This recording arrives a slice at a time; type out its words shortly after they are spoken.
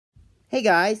Hey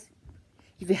guys,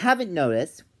 if you haven't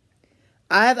noticed,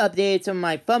 I have updated some of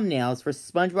my thumbnails for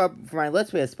SpongeBob for my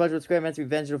Let's Play of SpongeBob SquarePants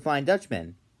Revenge of the Flying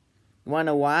Dutchman. You wanna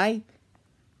know why?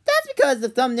 That's because the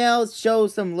thumbnails show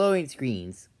some loading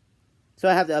screens, so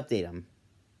I have to update them.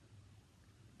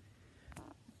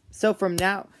 So from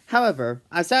now, however,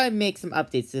 I decided to make some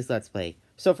updates to this Let's Play.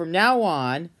 So from now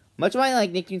on, much like I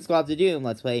like Nicktoons Squad to do in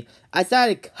Let's Play, I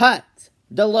decided to cut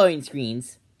the loading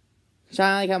screens,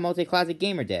 kind of like how Multi-Classic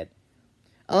Gamer did.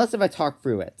 Unless if I talk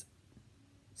through it.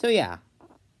 So yeah.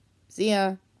 See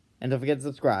ya, and don't forget to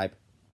subscribe.